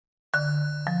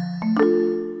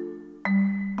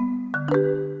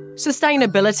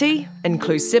Sustainability,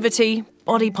 inclusivity,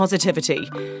 body positivity.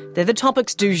 They're the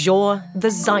topics du jour,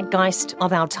 the zeitgeist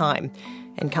of our time.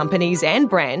 And companies and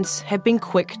brands have been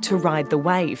quick to ride the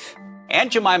wave.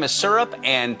 Aunt Jemima's syrup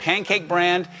and pancake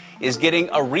brand is getting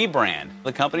a rebrand.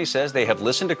 The company says they have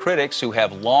listened to critics who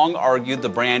have long argued the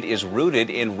brand is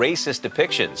rooted in racist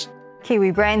depictions.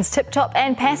 Kiwi brands Tip Top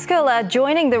and Pascal are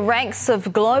joining the ranks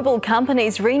of global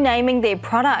companies renaming their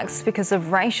products because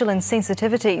of racial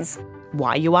insensitivities.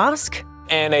 Why, you ask?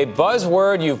 And a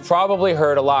buzzword you've probably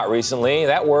heard a lot recently,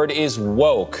 that word is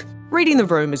woke. Reading the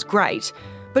room is great,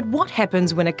 but what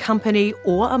happens when a company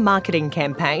or a marketing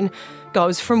campaign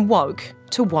goes from woke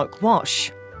to woke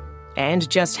wash? And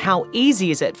just how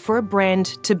easy is it for a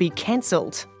brand to be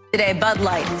cancelled? Today, Bud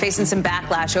Light facing some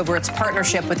backlash over its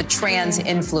partnership with a trans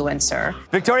influencer.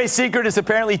 Victoria's Secret is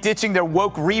apparently ditching their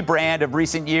woke rebrand of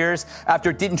recent years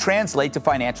after it didn't translate to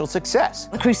financial success.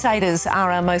 The Crusaders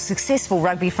are our most successful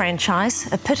rugby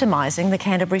franchise, epitomising the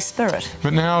Canterbury spirit.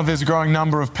 But now there's a growing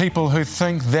number of people who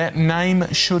think that name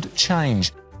should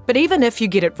change. But even if you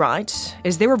get it right,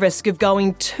 is there a risk of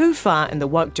going too far in the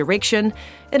woke direction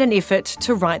in an effort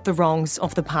to right the wrongs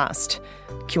of the past?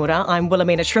 Kia ora, I'm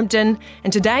Wilhelmina Shrimpton,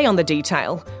 and today on The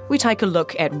Detail, we take a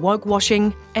look at woke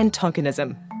washing and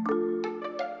tokenism.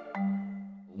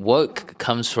 Woke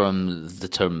comes from the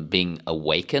term being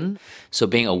awakened, so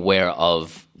being aware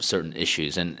of certain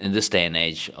issues. And in this day and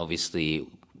age, obviously,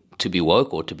 to be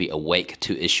woke or to be awake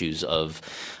to issues of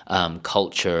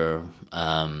culture,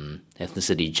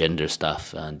 ethnicity, gender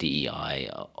stuff, DEI,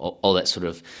 all that sort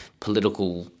of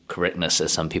political correctness,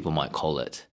 as some people might call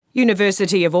it.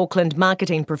 University of Auckland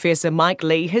marketing professor Mike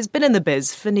Lee has been in the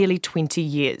biz for nearly 20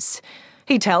 years.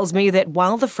 He tells me that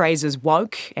while the phrases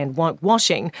woke and woke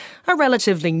washing are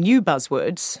relatively new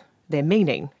buzzwords, their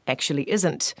meaning actually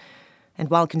isn't. And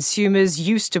while consumers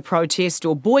used to protest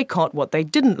or boycott what they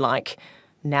didn't like,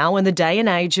 now in the day and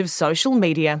age of social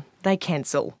media, they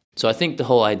cancel. So I think the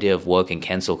whole idea of woke and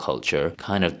cancel culture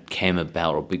kind of came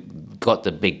about or got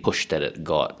the big push that it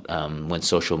got when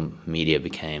social media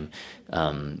became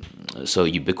so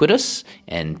ubiquitous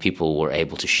and people were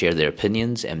able to share their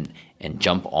opinions and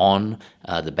jump on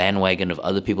the bandwagon of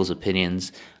other people's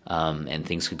opinions, and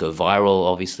things could go viral,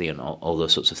 obviously, and all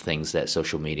those sorts of things that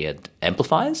social media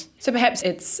amplifies. So perhaps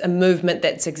it's a movement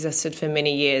that's existed for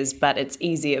many years, but it's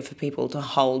easier for people to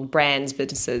hold brands,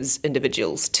 businesses,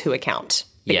 individuals to account.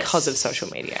 Because of social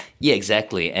media. Yeah,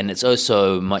 exactly. And it's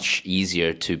also much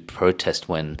easier to protest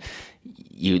when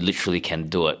you literally can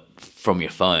do it from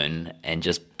your phone and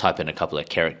just type in a couple of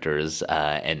characters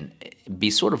and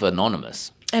be sort of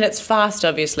anonymous. And it's fast,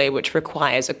 obviously, which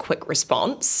requires a quick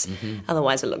response. Mm-hmm.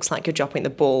 Otherwise, it looks like you're dropping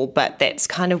the ball. But that's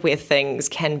kind of where things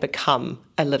can become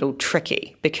a little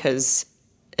tricky because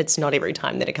it's not every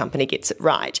time that a company gets it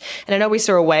right. And I know we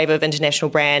saw a wave of international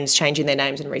brands changing their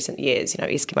names in recent years,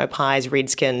 Eskimo Pies,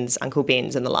 Redskins, Uncle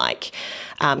Ben's and the like,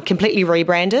 completely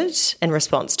rebranded in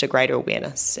response to greater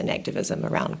awareness and activism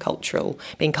around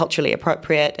being culturally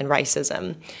appropriate and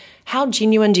racism. How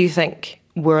genuine do you think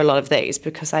were a lot of these?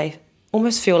 Because I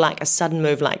almost feel like a sudden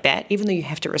move like that, even though you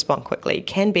have to respond quickly,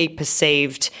 can be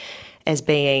perceived as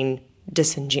being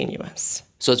disingenuous.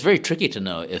 So it's very tricky to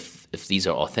know if these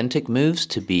are authentic moves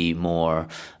to be more,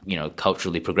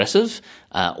 culturally progressive,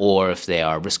 or if they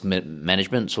are risk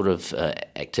management sort of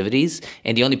activities.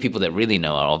 And the only people that really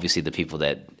know are obviously the people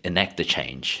that enact the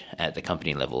change at the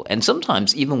company level. And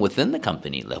sometimes even within the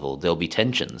company level, there'll be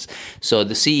tensions. So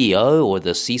the CEO or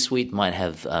the C-suite might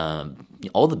have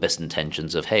all the best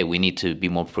intentions of, hey, we need to be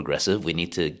more progressive, we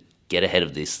need to get ahead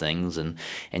of these things and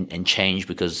change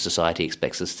because society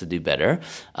expects us to do better.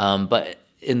 But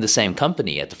in the same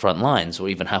company at the front lines or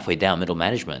even halfway down middle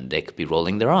management, they could be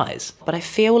rolling their eyes. But I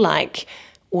feel like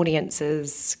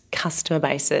audiences, customer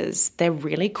bases, they're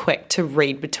really quick to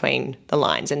read between the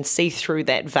lines and see through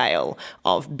that veil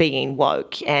of being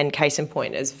woke. And case in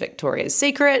point is Victoria's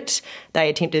Secret. They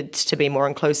attempted to be more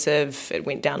inclusive. It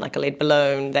went down like a lead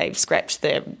balloon. They've scrapped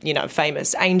their,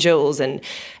 famous angels and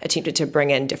attempted to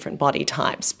bring in different body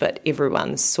types, but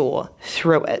everyone saw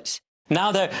through it.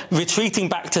 Now they're retreating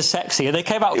back to sexy. And they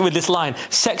came out with this line,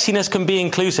 sexiness can be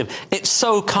inclusive. It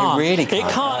so can't. It really can't.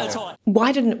 It can't at all.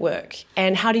 Why didn't it work?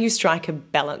 And how do you strike a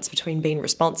balance between being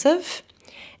responsive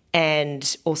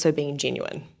and also being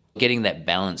genuine? Getting that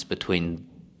balance between,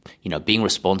 being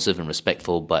responsive and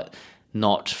respectful, but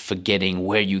not forgetting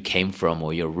where you came from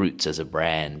or your roots as a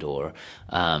brand or,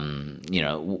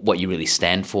 what you really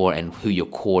stand for and who your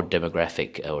core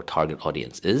demographic or target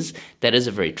audience is. That is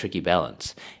a very tricky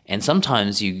balance. And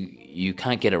sometimes you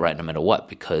can't get it right no matter what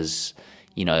because,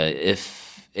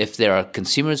 if there are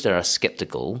consumers that are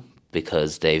skeptical,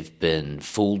 because they've been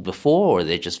fooled before, or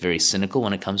they're just very cynical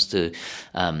when it comes to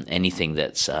anything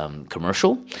that's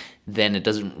commercial, then it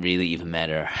doesn't really even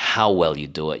matter how well you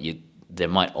do it. There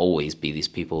might always be these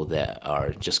people that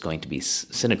are just going to be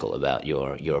cynical about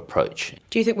your approach.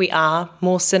 Do you think we are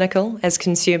more cynical as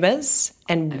consumers?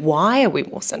 And why are we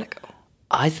more cynical?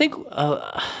 I think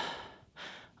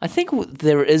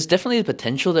there is definitely the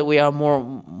potential that we are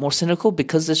more cynical,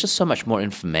 because there's just so much more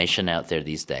information out there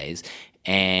these days,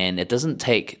 and it doesn't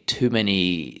take too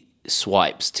many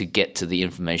swipes to get to the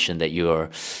information that you're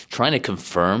trying to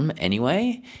confirm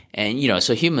anyway. And,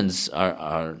 so humans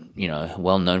are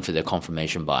well known for their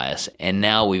confirmation bias. And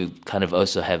now we kind of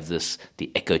also have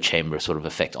the echo chamber sort of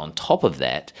effect on top of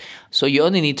that. So you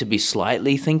only need to be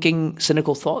slightly thinking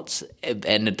cynical thoughts,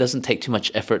 and it doesn't take too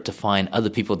much effort to find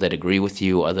other people that agree with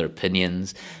you, or other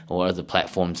opinions, or other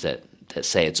platforms that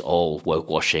say it's all woke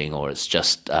washing, or it's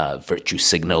just virtue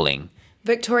signaling.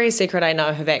 Victoria's Secret, I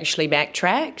know, have actually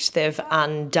backtracked. They've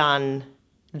undone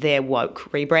their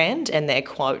woke rebrand and their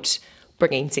quote,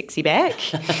 bringing sexy back.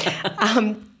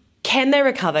 Can they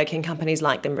recover? Can companies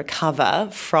like them recover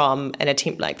from an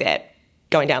attempt like that,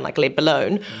 going down like a lead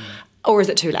balloon? Or is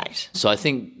it too late? So I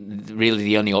think really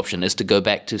the only option is to go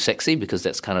back to sexy, because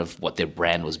that's kind of what their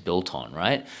brand was built on,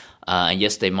 right? And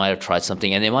yes, they might have tried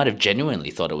something, and they might have genuinely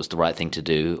thought it was the right thing to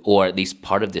do, or at least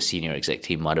part of the senior exec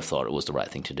team might have thought it was the right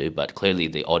thing to do, but clearly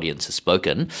the audience has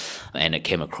spoken, and it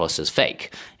came across as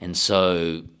fake. And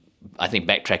so I think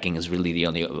backtracking is really the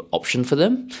only option for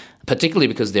them, particularly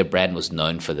because their brand was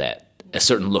known for that, a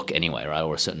certain look anyway, right,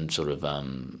 or a certain sort of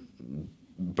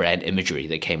brand imagery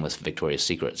that came with Victoria's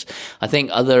Secrets. I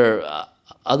think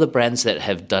other brands that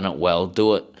have done it well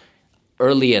do it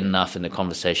early enough in the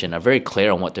conversation, are very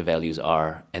clear on what their values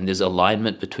are, and there's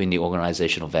alignment between the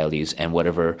organizational values and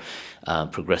whatever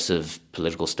progressive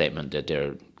political statement that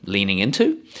they're leaning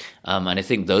into. And I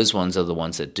think those ones are the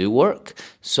ones that do work.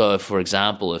 So, for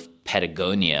example, if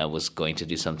Patagonia was going to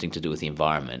do something to do with the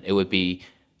environment, it would be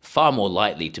far more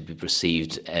likely to be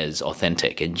perceived as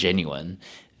authentic and genuine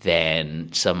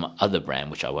than some other brand,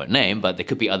 which I won't name, but there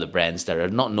could be other brands that are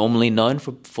not normally known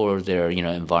for their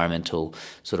environmental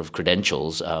sort of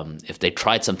credentials. If they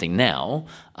tried something now,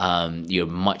 you're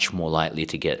much more likely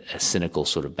to get a cynical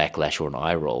sort of backlash or an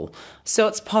eye roll. So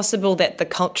it's possible that the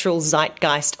cultural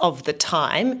zeitgeist of the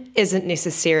time isn't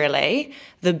necessarily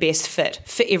the best fit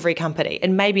for every company.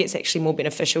 And maybe it's actually more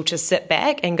beneficial to sit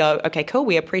back and go, okay, cool,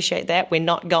 we appreciate that. We're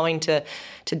not going to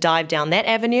dive down that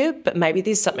avenue, but maybe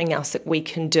there's something else that we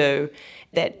can do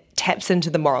that taps into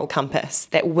the moral compass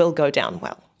that will go down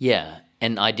well. Yeah,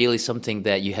 and ideally something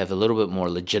that you have a little bit more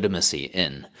legitimacy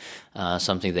in,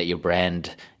 something that your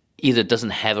brand either doesn't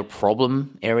have a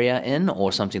problem area in,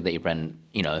 or something that your brand,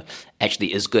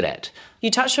 actually is good at.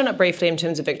 You touched on it briefly in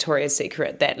terms of Victoria's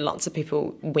Secret, that lots of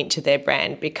people went to their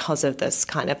brand because of this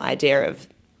kind of idea of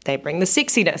they bring the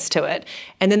sexiness to it,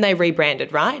 and then they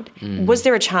rebranded, right? Was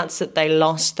there a chance that they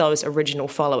lost those original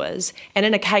followers? And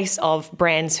in a case of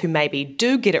brands who maybe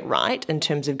do get it right in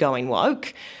terms of going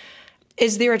woke,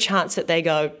 is there a chance that they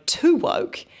go too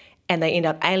woke and they end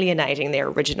up alienating their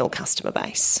original customer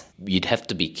base? You'd have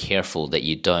to be careful that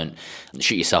you don't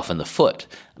shoot yourself in the foot.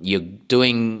 You're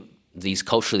doing these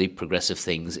culturally progressive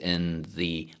things in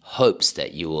the hopes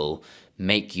that you will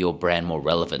make your brand more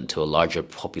relevant to a larger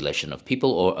population of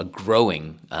people, or a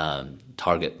growing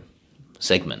target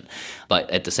segment. But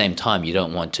at the same time, you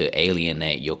don't want to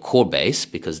alienate your core base,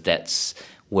 because that's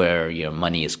where your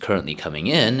money is currently coming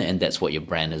in, and that's what your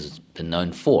brand has been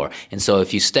known for. And so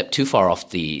if you step too far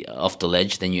off the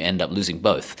ledge, then you end up losing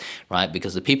both, right?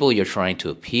 Because the people you're trying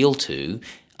to appeal to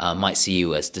might see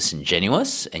you as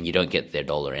disingenuous, and you don't get their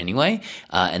dollar anyway.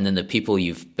 And then the people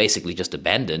you've basically just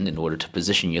abandoned in order to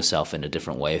position yourself in a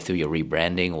different way through your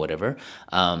rebranding or whatever,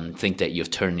 think that you're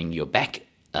turning your back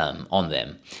on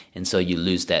them. And so you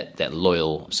lose that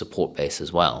loyal support base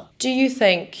as well. Do you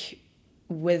think,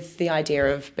 with the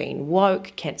idea of being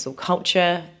woke, cancel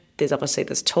culture, there's obviously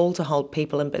this tool to hold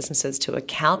people and businesses to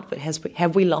account, but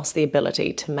have we lost the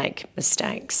ability to make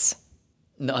mistakes?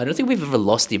 No, I don't think we've ever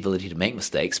lost the ability to make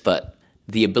mistakes, but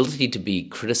the ability to be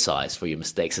criticized for your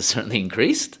mistakes has certainly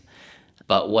increased.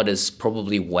 But what is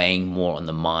probably weighing more on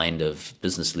the mind of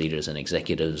business leaders and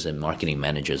executives and marketing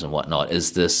managers and whatnot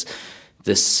is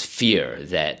this fear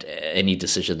that any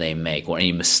decision they make, or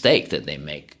any mistake that they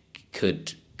make,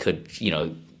 could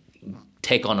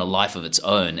take on a life of its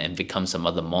own and become some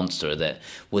other monster that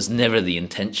was never the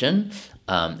intention.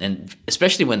 And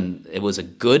especially when it was a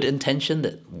good intention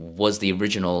that was the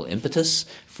original impetus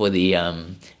for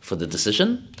the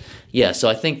decision. Yeah, so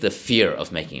I think the fear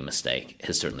of making a mistake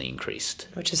has certainly increased.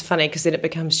 Which is funny because then it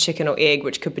becomes chicken or egg,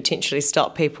 which could potentially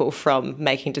stop people from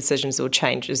making decisions or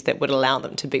changes that would allow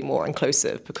them to be more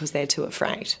inclusive because they're too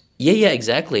afraid. Yeah,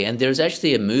 exactly. And there's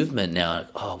actually a movement now.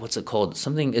 Oh, what's it called?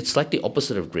 It's like the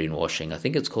opposite of greenwashing. I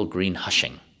think it's called green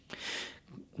hushing,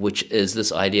 which is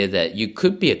this idea that you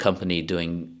could be a company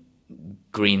doing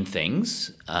green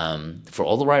things for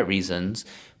all the right reasons,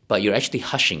 but you're actually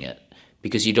hushing it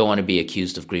because you don't want to be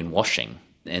accused of greenwashing.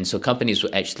 And so companies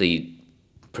will actually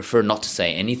prefer not to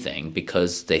say anything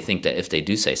because they think that if they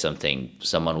do say something,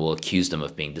 someone will accuse them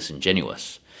of being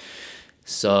disingenuous.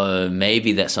 So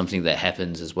maybe that's something that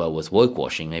happens as well with woke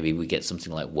washing. Maybe we get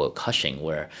something like woke hushing,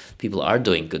 where people are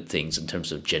doing good things in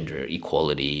terms of gender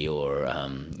equality or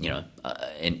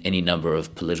any number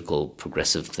of political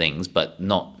progressive things, but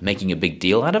not making a big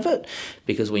deal out of it.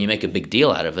 Because when you make a big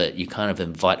deal out of it, you kind of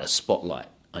invite a spotlight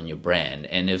on your brand,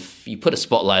 and if you put a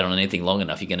spotlight on anything long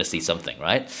enough, you're going to see something,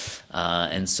 right?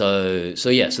 So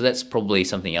that's probably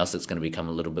something else that's going to become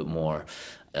a little bit more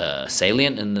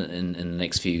salient in the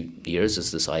next few years,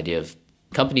 is this idea of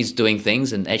companies doing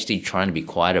things and actually trying to be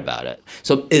quiet about it.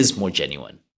 So it is more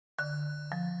genuine.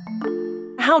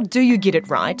 How do you get it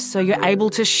right so you're able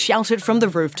to shout it from the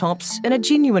rooftops in a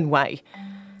genuine way?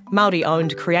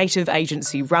 Māori-owned creative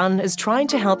agency Run is trying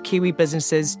to help Kiwi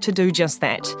businesses to do just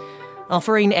that,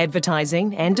 offering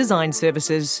advertising and design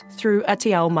services through a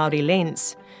Te Ao Māori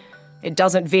lens. It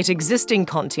doesn't vet existing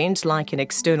content like an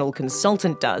external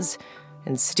consultant does.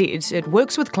 Instead, it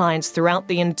works with clients throughout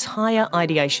the entire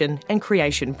ideation and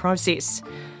creation process.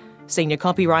 Senior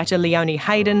copywriter Leonie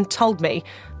Hayden told me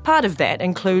part of that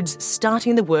includes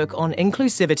starting the work on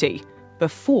inclusivity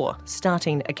before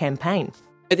starting a campaign.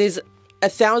 There's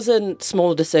 1,000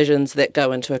 small decisions that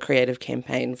go into a creative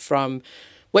campaign, from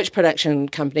which production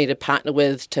company to partner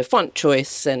with to font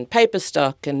choice and paper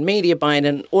stock and media buying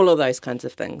and all of those kinds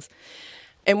of things.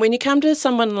 And when you come to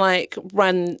someone like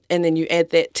Run and then you add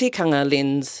that tikanga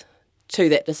lens to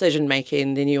that decision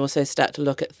making, then you also start to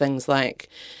look at things like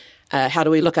how do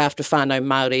we look after whānau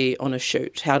Māori on a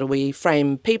shoot? How do we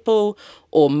frame people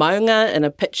or maunga in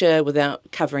a picture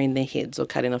without covering their heads or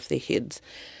cutting off their heads?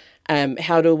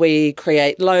 How do we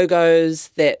create logos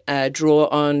that draw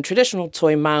on traditional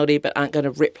toi Māori but aren't going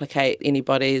to replicate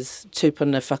anybody's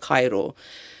tupuna whakairo?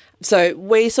 So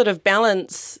we sort of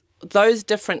balance those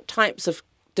different types of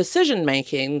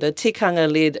decision-making, the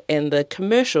tikanga-led and the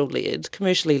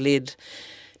commercially led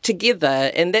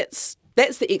together. And that's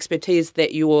the expertise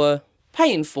that you're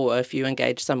paying for if you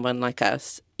engage someone like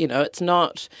us. You know, it's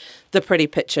not the pretty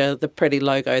picture, the pretty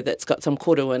logo that's got some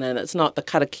koro in it. It's not the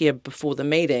karakia before the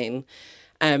meeting.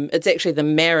 It's actually the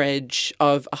marriage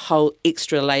of a whole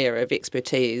extra layer of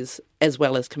expertise as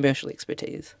well as commercial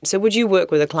expertise. So would you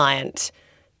work with a client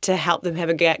to help them have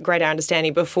a greater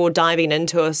understanding before diving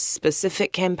into a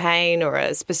specific campaign or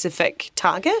a specific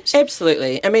target?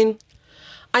 Absolutely. I mean,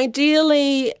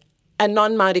 ideally, a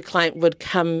non-Māori client would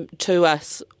come to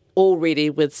us already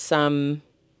with some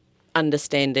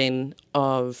understanding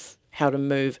of how to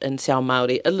move in Te Ao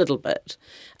Māori a little bit.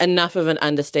 Enough of an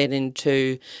understanding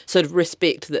to sort of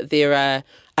respect that there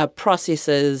are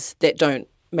processes that don't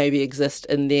maybe exist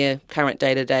in their current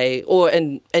day-to-day or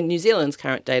in New Zealand's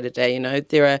current day-to-day. You know,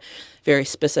 there are very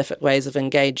specific ways of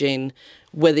engaging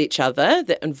with each other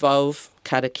that involve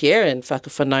karakia and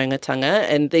whakawhanaungatanga,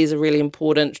 and these are really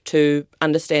important to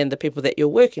understand the people that you're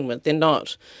working with. They're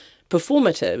not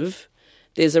performative.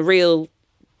 There's a real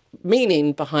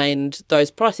meaning behind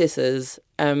those processes.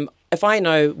 If I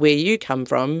know where you come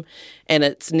from and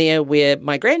it's near where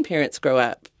my grandparents grew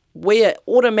up, we're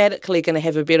automatically going to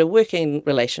have a better working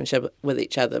relationship with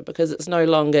each other because it's no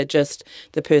longer just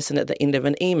the person at the end of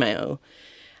an email.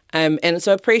 And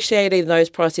so appreciating those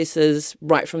processes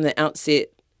right from the outset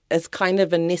is kind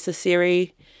of a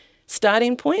necessary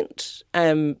starting point.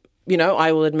 You know,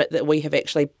 I will admit that we have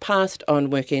actually passed on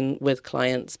working with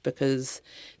clients because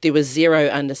there was zero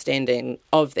understanding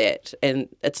of that, and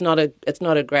it's not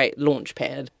a great launch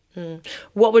pad.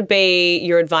 What would be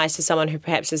your advice to someone who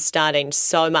perhaps is starting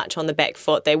so much on the back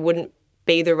foot they wouldn't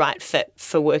be the right fit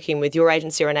for working with your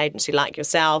agency or an agency like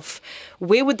yourself?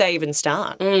 Where would they even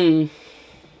start?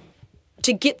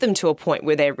 To get them to a point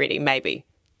where they're ready, maybe,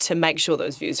 to make sure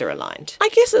those views are aligned? I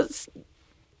guess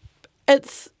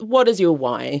it's what is your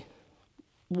why?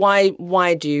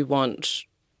 Why do you want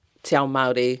Te Ao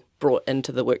Māori brought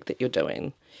into the work that you're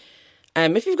doing?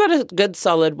 If you've got a good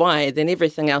solid why, then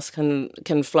everything else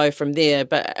can flow from there.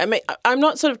 But I mean, I'm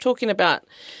not sort of talking about,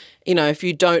 you know, if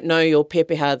you don't know your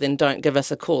pepeha, then don't give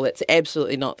us a call. It's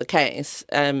absolutely not the case.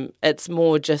 It's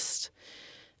more just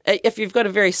if you've got a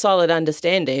very solid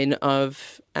understanding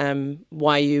of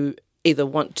why you either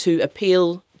want to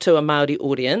appeal to a Māori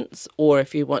audience, or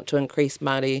if you want to increase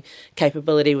Māori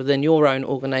capability within your own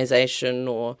organisation,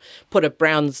 or put a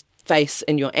Brown's face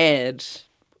in your ad,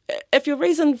 if your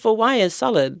reason for why is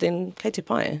solid, then kei te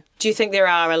pai. Do you think there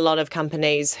are a lot of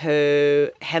companies who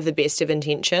have the best of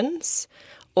intentions?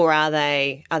 Or are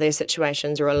there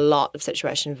situations, or a lot of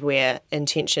situations, where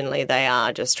intentionally they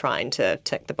are just trying to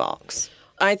tick the box?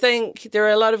 I think there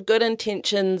are a lot of good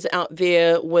intentions out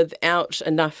there without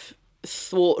enough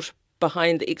thought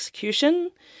behind the execution.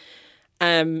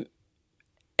 And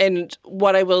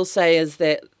what I will say is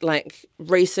that, like,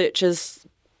 research is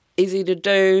easy to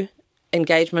do.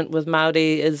 Engagement with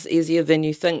Māori is easier than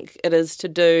you think it is to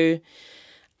do.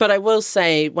 But I will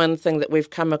say one thing that we've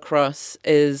come across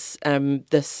is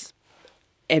this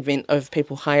advent of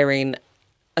people hiring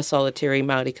a solitary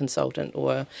Māori consultant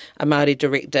or a Māori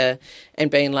director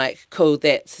and being like, cool,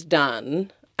 that's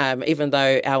done, even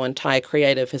though our entire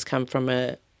creative has come from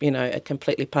a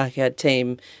completely Pākehā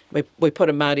team. We put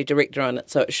a Māori director on it,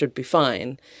 so it should be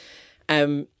fine.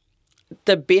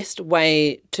 The best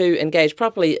way to engage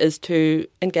properly is to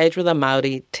engage with a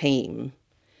Māori team.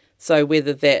 So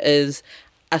whether that is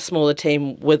a smaller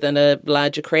team within a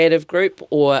larger creative group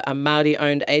or a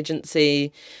Māori-owned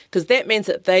agency, because that means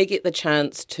that they get the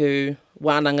chance to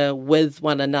wānanga with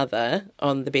one another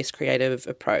on the best creative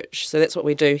approach. So that's what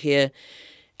we do here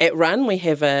at Run. We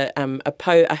have a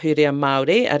Pau Ahurea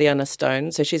Māori, Ariana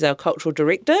Stone, so she's our cultural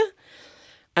director.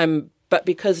 But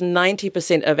because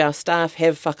 90% of our staff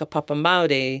have whakapapa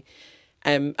Māori,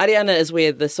 Ariana is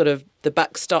where the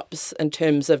buck stops in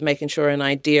terms of making sure an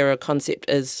idea or concept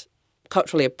is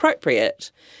culturally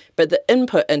appropriate, but the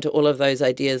input into all of those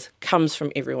ideas comes from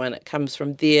everyone. It comes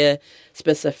from their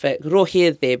specific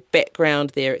rohe, their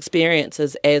background, their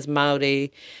experiences as Māori.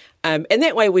 And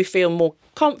that way we feel more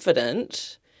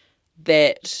confident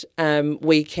that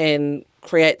we can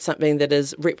create something that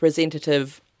is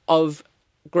representative of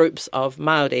groups of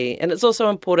Māori. And it's also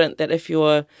important that if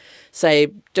you're, say,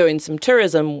 doing some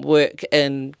tourism work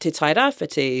in Te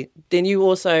Tairāwhiti, then you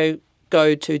also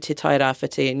go to Te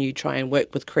Tairāwhiti and you try and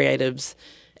work with creatives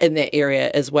in that area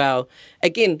as well.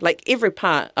 Again, like, every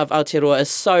part of Aotearoa is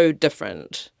so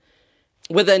different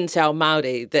within Te Ao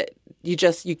Māori that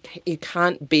you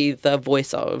can't be the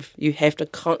voice of. You have to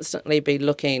constantly be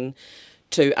looking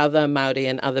to other Māori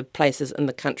and other places in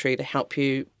the country to help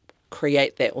you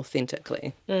create that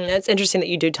authentically. It's interesting that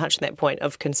you do touch on that point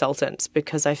of consultants,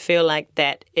 because I feel like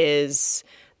that is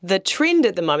the trend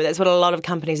at the moment. That's what a lot of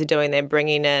companies are doing. They're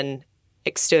bringing in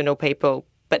external people,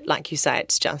 but like you say,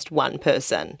 it's just one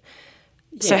person.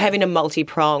 Yeah. So having a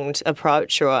multi-pronged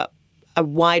approach, or a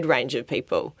wide range of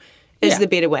people, is the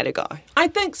better way to go. I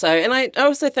think so. And I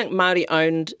also think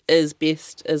Māori-owned is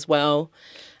best as well.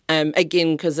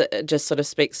 Again, because it just sort of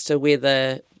speaks to where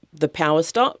the power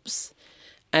stops.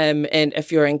 And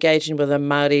if you're engaging with a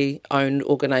Māori-owned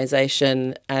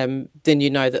organisation, then you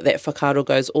know that whakaaro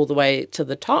goes all the way to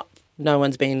the top. No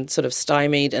one's been sort of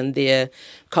stymied in their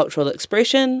cultural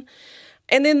expression.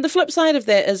 And then the flip side of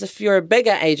that is, if you're a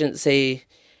bigger agency,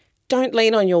 don't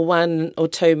lean on your one or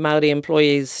two Māori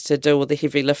employees to do all the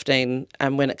heavy lifting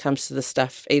when it comes to the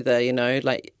stuff either,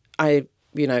 Like, I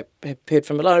have heard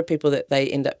from a lot of people that they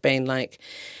end up being, like,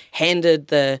 handed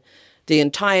the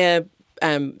entire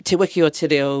te wiki o te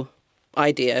reo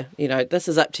idea, this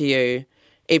is up to you,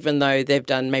 even though they've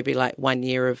done maybe like 1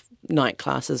 year of night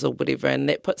classes or whatever, and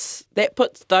that puts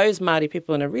those Māori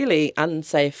people in a really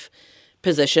unsafe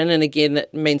position. And again,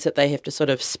 it means that they have to sort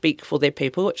of speak for their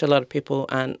people, which a lot of people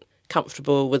aren't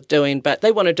comfortable with doing, but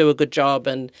they want to do a good job,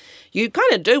 and you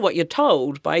kind of do what you're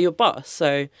told by your boss.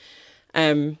 So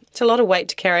it's a lot of weight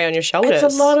to carry on your shoulders.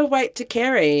 It's a lot of weight to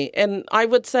carry, and I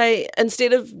would say,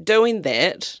 instead of doing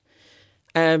that,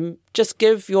 just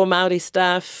give your Māori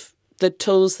staff the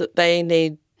tools that they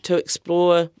need to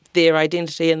explore their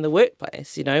identity in the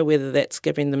workplace, whether that's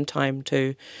giving them time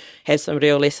to have some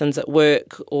real lessons at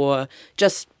work, or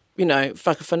just,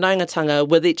 whakawhanaungatanga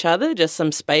with each other, just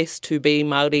some space to be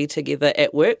Māori together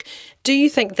at work. Do you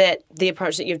think that the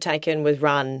approach that you've taken with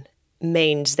Run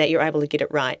means that you're able to get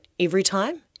it right every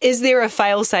time? Is there a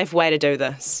fail-safe way to do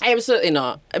this? Absolutely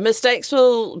not. Mistakes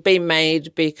will be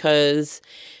made because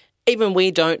even we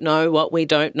don't know what we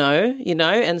don't know,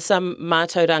 and some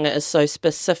mātauranga is so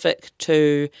specific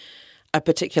to a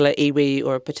particular iwi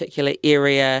or a particular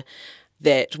area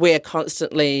that we're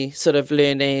constantly sort of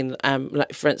learning.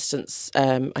 Like, for instance,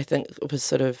 I think it was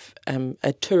sort of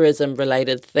a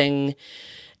tourism-related thing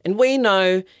And we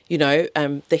know,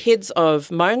 the heads of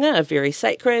maunga are very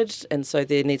sacred, and so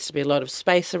there needs to be a lot of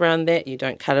space around that. You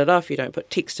don't cut it off, you don't put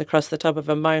text across the top of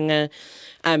a maunga.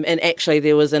 And actually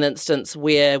there was an instance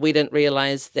where we didn't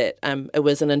realise that it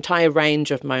was an entire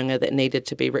range of maunga that needed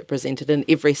to be represented in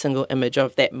every single image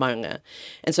of that maunga.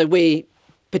 And so we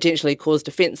potentially caused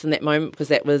offence in that moment because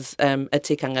that was a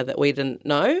tikanga that we didn't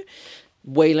know.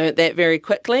 We learnt that very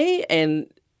quickly, and,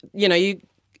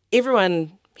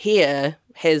 everyone here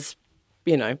has,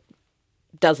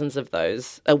 dozens of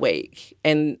those a week.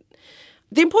 And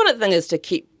the important thing is to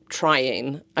keep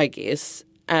trying, I guess.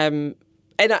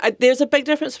 There's a big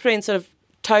difference between sort of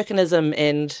tokenism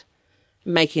and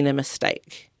making a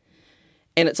mistake.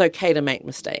 And it's okay to make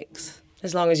mistakes.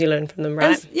 As long as you learn from them,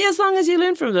 right? As long as you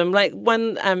learn from them. Like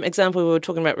one example we were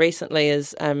talking about recently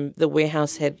is the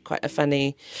warehouse had quite a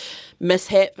funny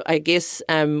mishap, I guess,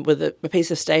 with a piece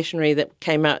of stationery that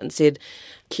came out and said,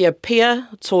 kia pia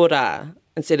tō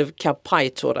instead of kia pai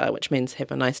tō, which means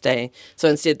have a nice day. So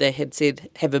instead they had said,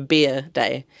 have a beer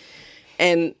day.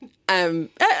 And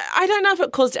I don't know if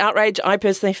it caused outrage. I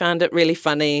personally found it really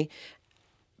funny.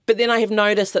 But then I have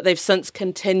noticed that they've since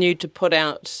continued to put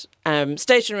out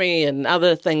stationery and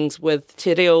other things with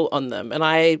te reo on them. And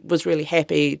I was really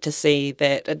happy to see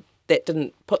that that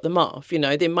didn't put them off.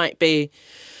 There might be...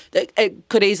 It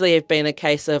could easily have been a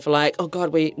case of like, oh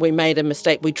God, we made a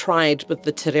mistake. We tried with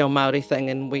the te reo Māori thing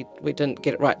and we didn't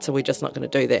get it right, so we're just not going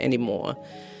to do that anymore.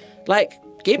 Like,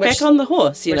 get back on the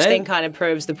horse, Which then kind of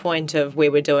proves the point of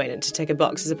where we're doing it to tick a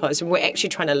box as opposed to we're actually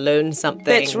trying to learn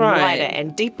something wider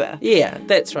and deeper. Yeah,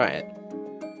 that's right.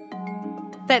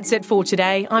 That's it for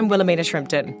today. I'm Wilhelmina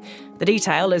Shrimpton. The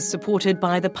Detail is supported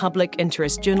by the Public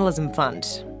Interest Journalism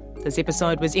Fund. This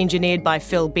episode was engineered by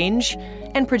Phil Benge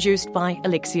and produced by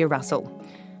Alexia Russell.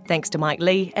 Thanks to Mike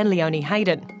Lee and Leonie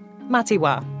Hayden. Mā te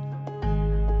wā.